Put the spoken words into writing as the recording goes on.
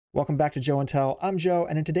Welcome back to Joe and Tell. I'm Joe,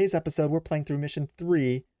 and in today's episode, we're playing through Mission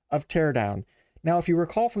 3 of Teardown. Now, if you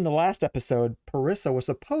recall from the last episode, Parisa was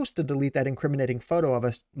supposed to delete that incriminating photo of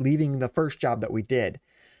us leaving the first job that we did.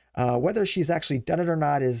 Whether she's actually done it or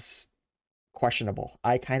not is questionable.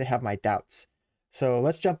 I kind of have my doubts. So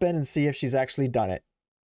let's jump in and see if she's actually done it.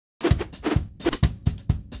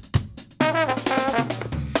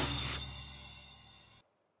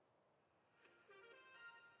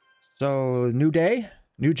 So, new day,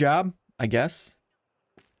 new job, I guess.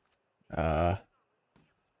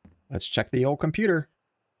 Let's check the old computer.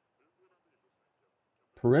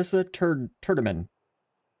 Parisa Terdiman.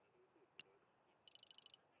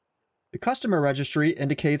 The customer registry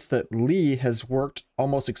indicates that Lee has worked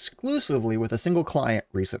almost exclusively with a single client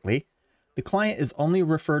recently. The client is only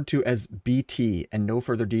referred to as BT and no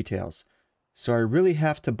further details. So I really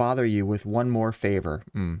have to bother you with one more favor.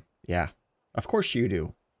 Yeah, of course you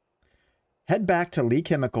do. Head back to Lee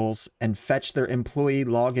Chemicals and fetch their employee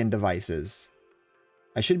login devices.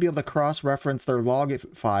 I should be able to cross-reference their log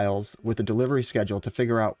files with the delivery schedule to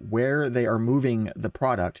figure out where they are moving the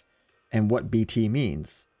product and what BT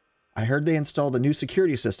means. I heard they installed a new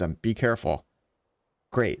security system. Be careful.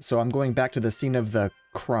 Great. So I'm going back to the scene of the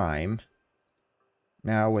crime.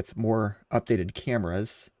 Now with more updated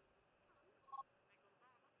cameras.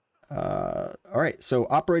 Alright, so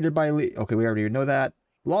operated by Lee. Okay, we already know that.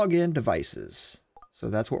 Login devices.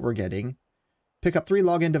 So that's what we're getting. Pick up 3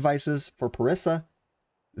 login devices for Parisa.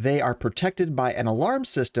 They are protected by an alarm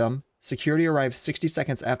system. Security arrives 60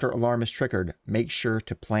 seconds after alarm is triggered. Make sure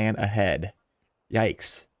to plan ahead.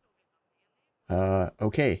 Yikes.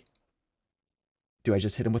 Okay. Do I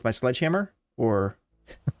just hit him with my sledgehammer? Or...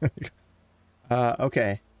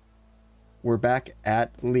 okay. We're back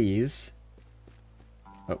at Lee's.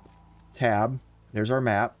 Oh, tab. There's our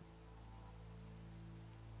map.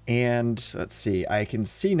 And let's see. I can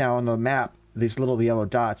see now on the map, these little yellow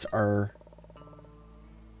dots are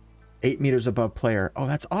 8 meters above player. Oh,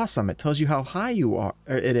 that's awesome. It tells you how high you are.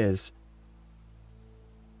 It is.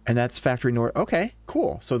 And that's factory north. Okay,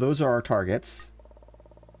 cool. So those are our targets.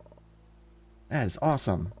 That is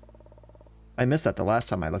awesome. I missed that the last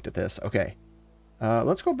time I looked at this. Okay.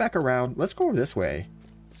 Let's go back around. Let's go over this way.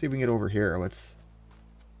 See if we can get over here. Let's...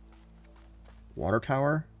 Water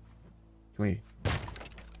tower? Can we...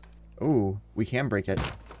 Oh, we can break it.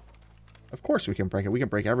 Of course we can break it. We can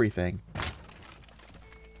break everything.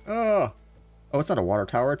 Oh, it's not a water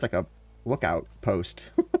tower. It's like a lookout post.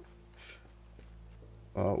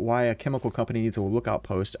 Why a chemical company needs a lookout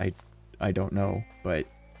post, I don't know. But,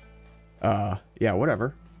 yeah,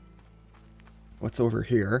 whatever. What's over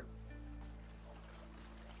here?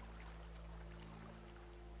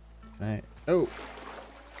 Can I... Oh.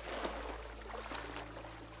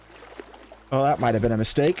 Oh, that might have been a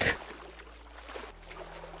mistake.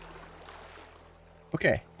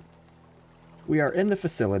 Okay. We are in the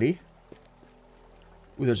facility.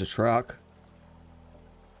 Ooh, there's a truck.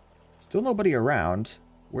 Still nobody around.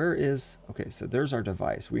 Where is... Okay, so there's our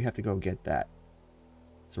device. We have to go get that.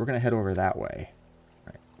 So we're going to head over that way.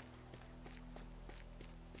 All right.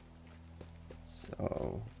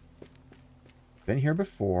 So... Been here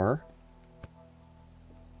before.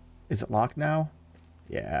 Is it locked now?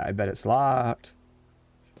 Yeah, I bet it's locked.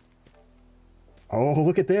 Oh,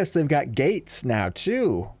 look at this. They've got gates now,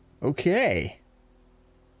 too. Okay.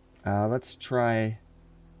 Let's try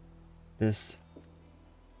this.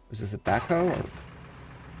 Is this a backhoe? Or...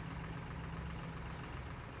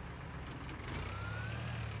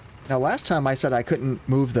 Now, last time I said I couldn't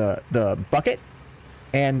move the bucket,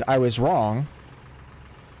 and I was wrong.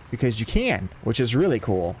 Because you can, which is really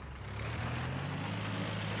cool.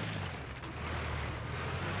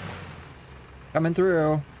 Coming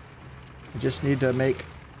through. I just need to make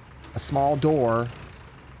a small door.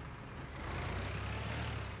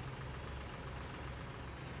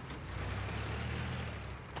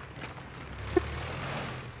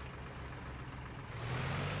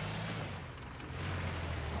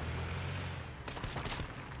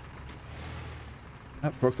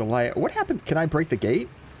 That broke the light. What happened? Can I break the gate?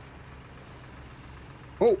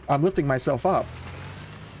 Oh, I'm lifting myself up.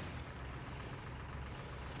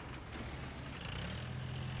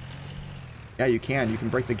 Yeah, you can. You can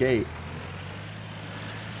break the gate.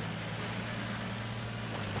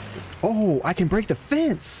 Oh, I can break the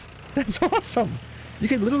fence. That's awesome. You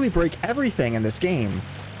can literally break everything in this game.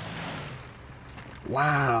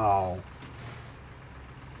 Wow.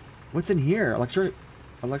 What's in here? Electrical,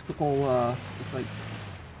 looks like...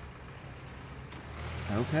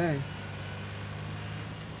 Okay.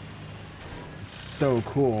 So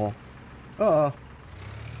cool.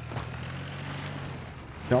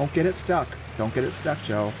 Don't get it stuck. Don't get it stuck,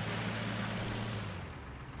 Joe.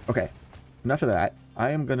 Okay, enough of that.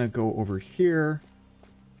 I am going to go over here.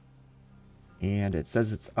 And it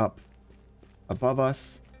says it's up above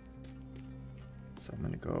us. So I'm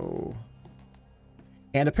going to go...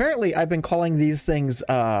 And apparently I've been calling these things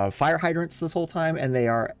fire hydrants this whole time, and they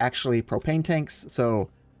are actually propane tanks. So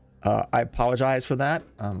I apologize for that.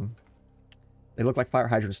 They look like fire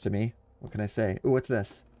hydrants to me. What can I say? Ooh, what's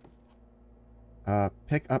this?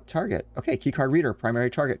 Pick up target. Okay, keycard reader, primary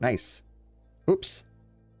target. Nice. Oops.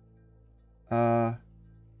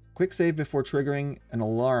 Quick save before triggering an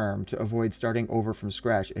alarm to avoid starting over from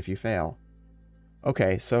scratch if you fail.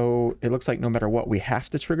 Okay, so it looks like no matter what, we have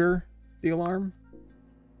to trigger the alarm.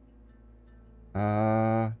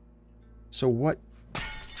 So what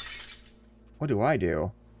do I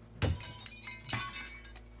do?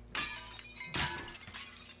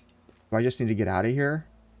 Do I just need to get out of here?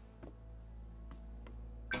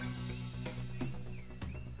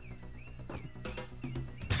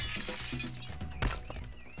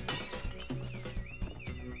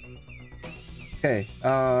 Okay,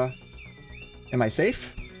 am I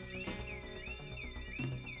safe?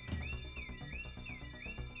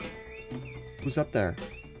 Who's up there?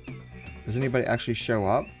 Does anybody actually show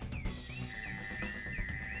up?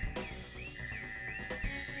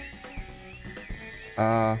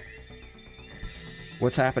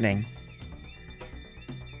 What's happening?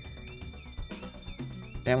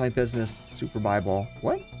 Family business, super Bible.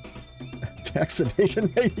 What? Tax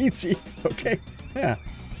evasion made easy. Okay,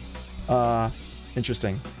 yeah.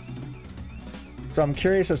 Interesting. So I'm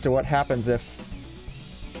curious as to what happens if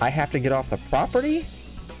I have to get off the property,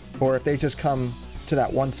 or if they just come to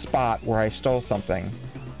that one spot where I stole something.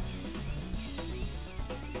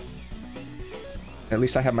 At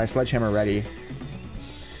least I have my sledgehammer ready.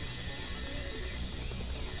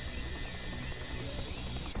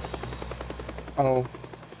 Oh.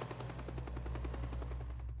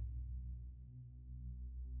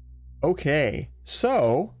 Okay,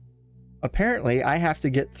 so apparently I have to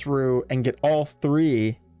get through and get all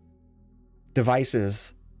 3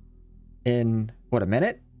 devices in, what, a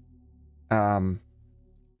minute? That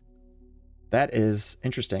is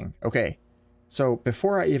interesting. Okay, so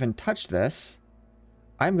before I even touch this,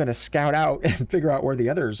 I'm going to scout out and figure out where the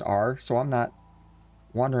others are, so I'm not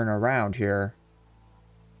wandering around here.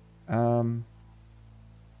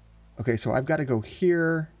 Okay, so I've got to go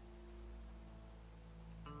here,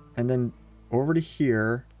 and then over to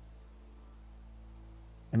here,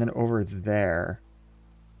 and then over there.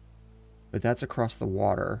 But that's across the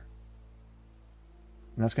water.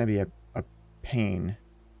 And that's going to be a pain.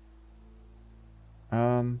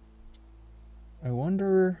 I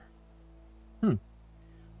wonder...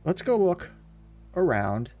 Let's go look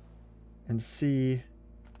around and see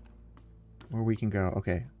where we can go.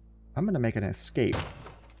 Okay, I'm going to make an escape.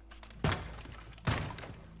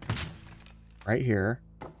 Right here.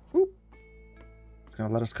 Oop. It's going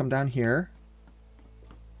to let us come down here.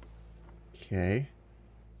 Okay.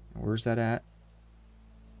 Where's that at?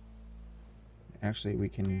 Actually, we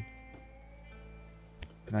can...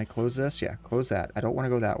 Can I close this? Yeah, close that. I don't want to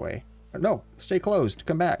go that way. No, stay closed.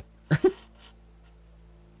 Come back.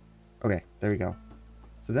 Okay, there we go.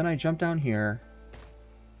 So then I jump down here.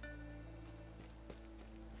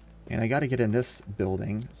 And I got to get in this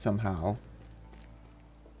building somehow.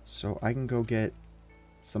 So I can go get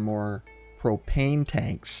some more propane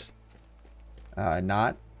tanks.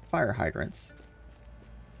 Not fire hydrants.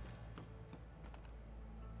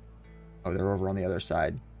 Oh, they're over on the other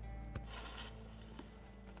side.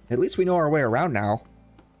 At least we know our way around now.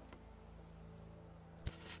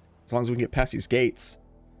 As long as we can get past these gates.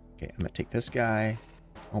 Okay, I'm going to take this guy.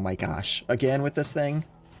 Oh my gosh. Again with this thing?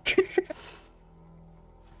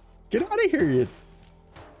 Get out of here, you...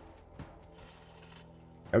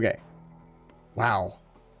 Okay. Wow.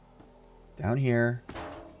 Down here.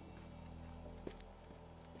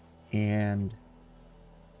 And...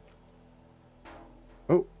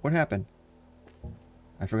 Oh, what happened?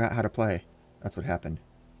 I forgot how to play. That's what happened.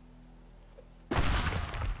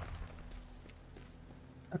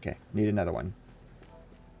 Okay, need another one.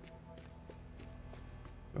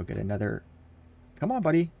 Go get another... Come on,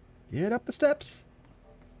 buddy. Get up the steps.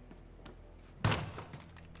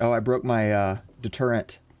 Oh, I broke my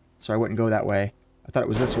deterrent, so I wouldn't go that way. I thought it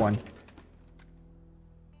was this one.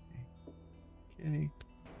 Okay.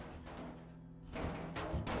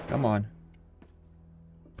 Come on.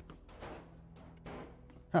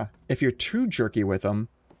 Huh. If you're too jerky with them,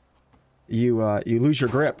 you lose your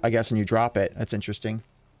grip, I guess, and you drop it. That's interesting.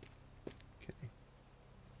 Okay.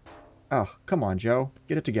 Oh, come on, Joe.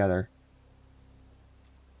 Get it together.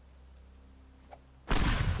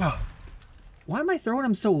 Why am I throwing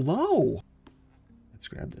them so low? Let's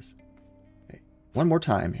grab this. Okay. One more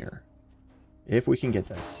time here. If we can get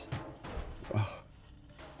this. Oh.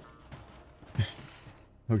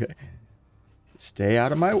 Okay. Stay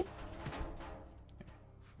out of my...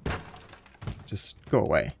 Just go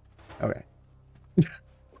away. Okay.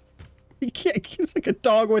 You can't... It's like a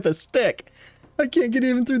dog with a stick. I can't get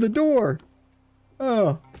even through the door.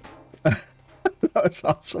 Oh. That was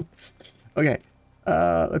awesome. Okay.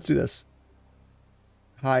 Let's do this.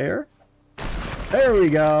 Higher. There we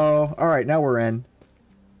go. All right, now we're in.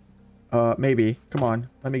 Maybe. Come on.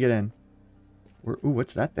 Let me get in. Ooh,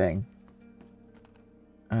 what's that thing?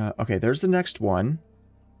 Okay, there's the next one.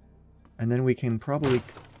 And then we can probably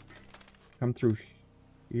come through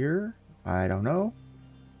here. I don't know.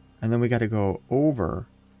 And then we got to go over.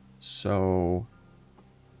 So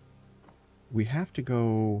we have to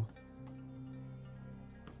go...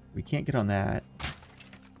 We can't get on that.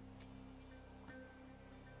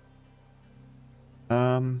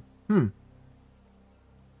 I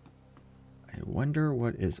wonder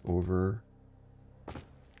what is over...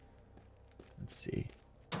 Let's see.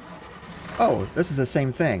 Oh, this is the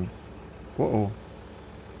same thing. Whoa.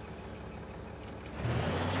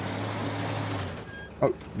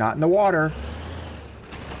 Oh, not in the water.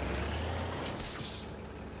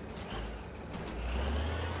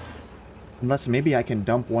 Unless maybe I can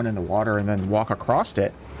dump one in the water and then walk across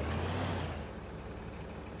it.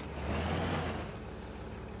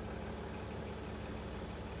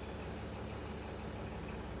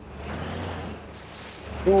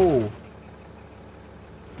 Oh.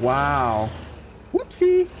 Wow.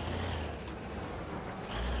 Whoopsie.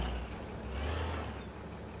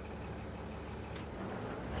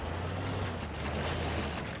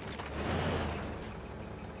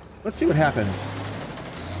 Let's see what happens.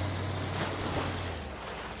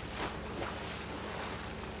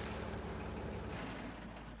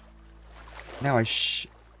 Now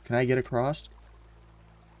can I get across?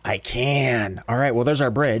 I can. All right, well, there's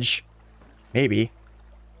our bridge. Maybe.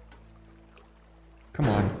 Come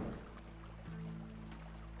on.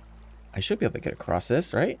 I should be able to get across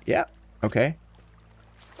this, right? Yeah. Okay.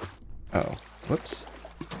 Oh, whoops.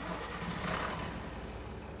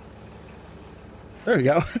 There we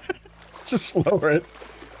go. Let's just lower it.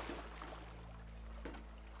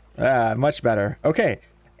 Ah, much better. Okay.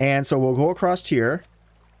 And so we'll go across here.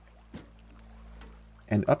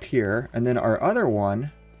 And up here. And then our other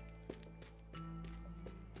one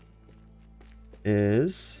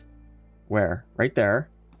is... Where? Right there.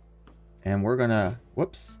 And we're gonna...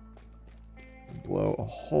 Whoops. Blow a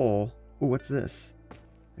hole. Ooh, what's this?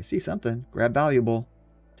 I see something. Grab valuable.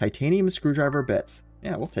 Titanium screwdriver bits.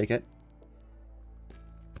 Yeah, we'll take it.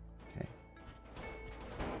 Okay.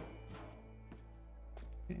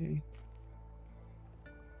 Okay.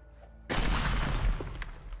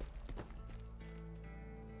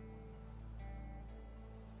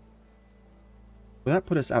 Well, that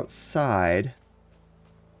put us outside,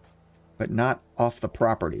 but not off the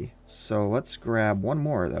property. So let's grab one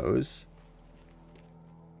more of those.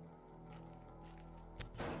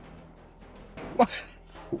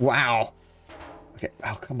 Wow. Okay.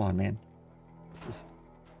 Oh, come on, man.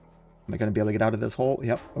 Am I going to be able to get out of this hole?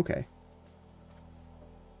 Yep. Okay.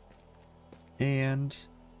 And...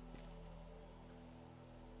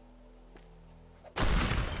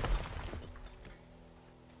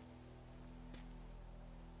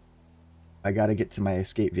 I got to get to my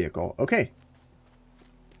escape vehicle. Okay.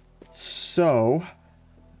 So,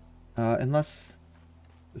 unless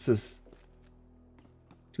this is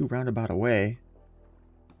too roundabout a way,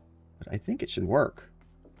 but I think it should work.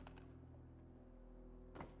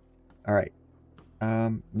 All right.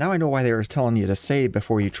 Now I know why they were telling you to save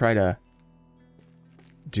before you try to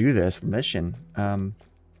do this mission.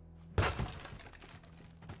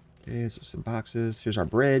 Okay, so some boxes. Here's our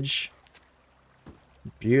bridge.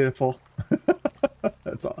 Beautiful.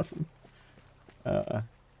 That's awesome.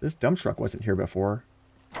 This dump truck wasn't here before.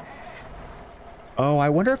 Oh, I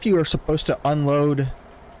wonder if you are supposed to unload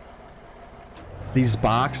these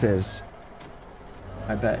boxes.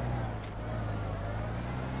 I bet.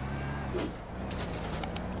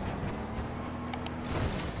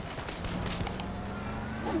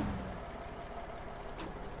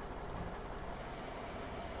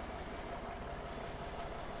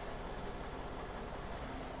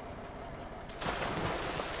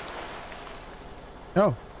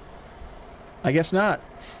 Oh, I guess not.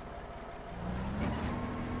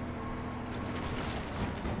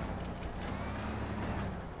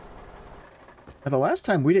 Now, the last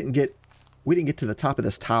time we didn't get to the top of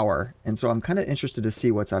this tower, and so I'm kind of interested to see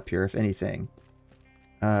what's up here, if anything.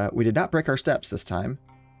 We did not break our steps this time,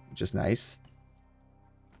 which is nice.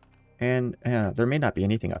 And there may not be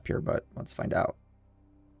anything up here, but let's find out.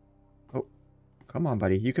 Oh, come on,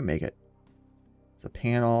 buddy. You can make it. It's a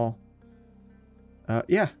panel.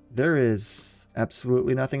 Yeah, there is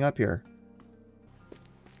absolutely nothing up here.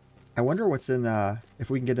 I wonder what's in if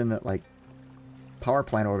we can get in that, like, power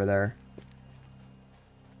plant over there.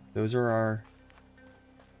 Those are our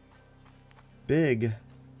big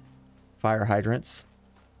fire hydrants.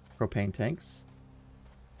 Propane tanks.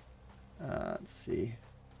 Let's see.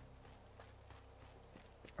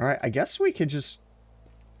 Alright, I guess we could just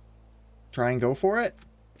try and go for it.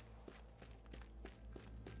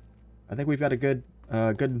 I think we've got a good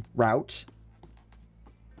route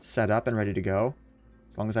set up and ready to go.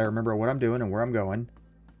 As long as I remember what I'm doing and where I'm going.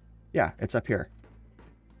 Yeah, it's up here.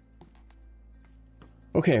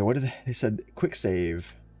 Okay, what did they said? Quick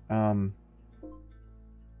save.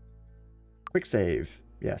 Quick save.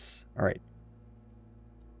 Yes. All right.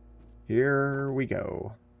 Here we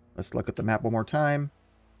go. Let's look at the map one more time.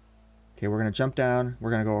 Okay, we're going to jump down.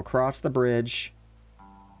 We're going to go across the bridge.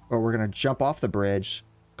 Or we're going to jump off the bridge.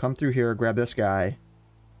 Come through here, grab this guy.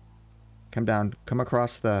 Come down, come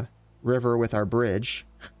across the river with our bridge.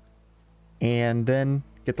 And then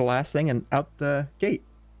get the last thing and out the gate.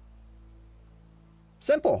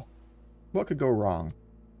 Simple. What could go wrong?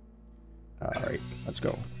 All right, let's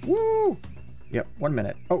go. Woo! Yep, 1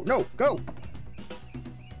 minute. Oh, no, go!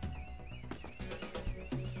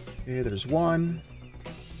 Okay, there's 1.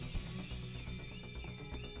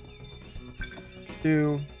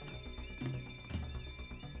 2.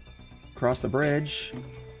 Cross the bridge.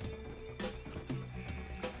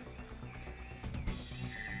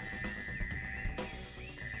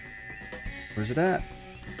 Where's it at?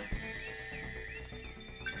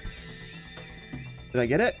 Did I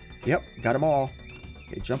get it? Yep, got them all.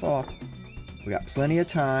 Okay, jump off. We got plenty of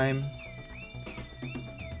time.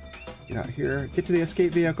 Get out here. Get to the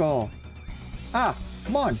escape vehicle. Ah,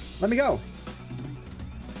 come on. Let me go.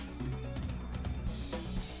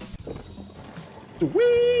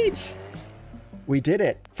 Sweet! We did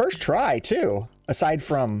it. First try, too. Aside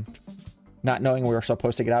from not knowing we were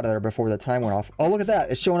supposed to get out of there before the time went off. Oh, look at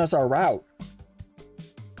that. It's showing us our route.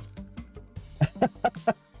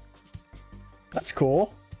 That's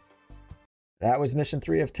cool. That was mission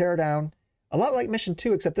 3 of Teardown. A lot like mission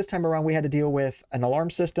 2, except this time around we had to deal with an alarm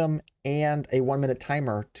system and a 1-minute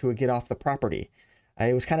timer to get off the property.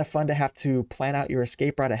 It was kind of fun to have to plan out your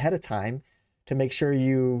escape route ahead of time to make sure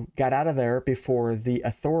you got out of there before the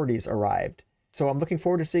authorities arrived. So I'm looking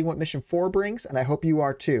forward to seeing what mission 4 brings, and I hope you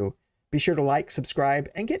are too. Be sure to like, subscribe,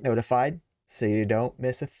 and get notified so you don't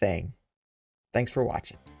miss a thing. Thanks for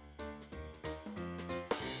watching.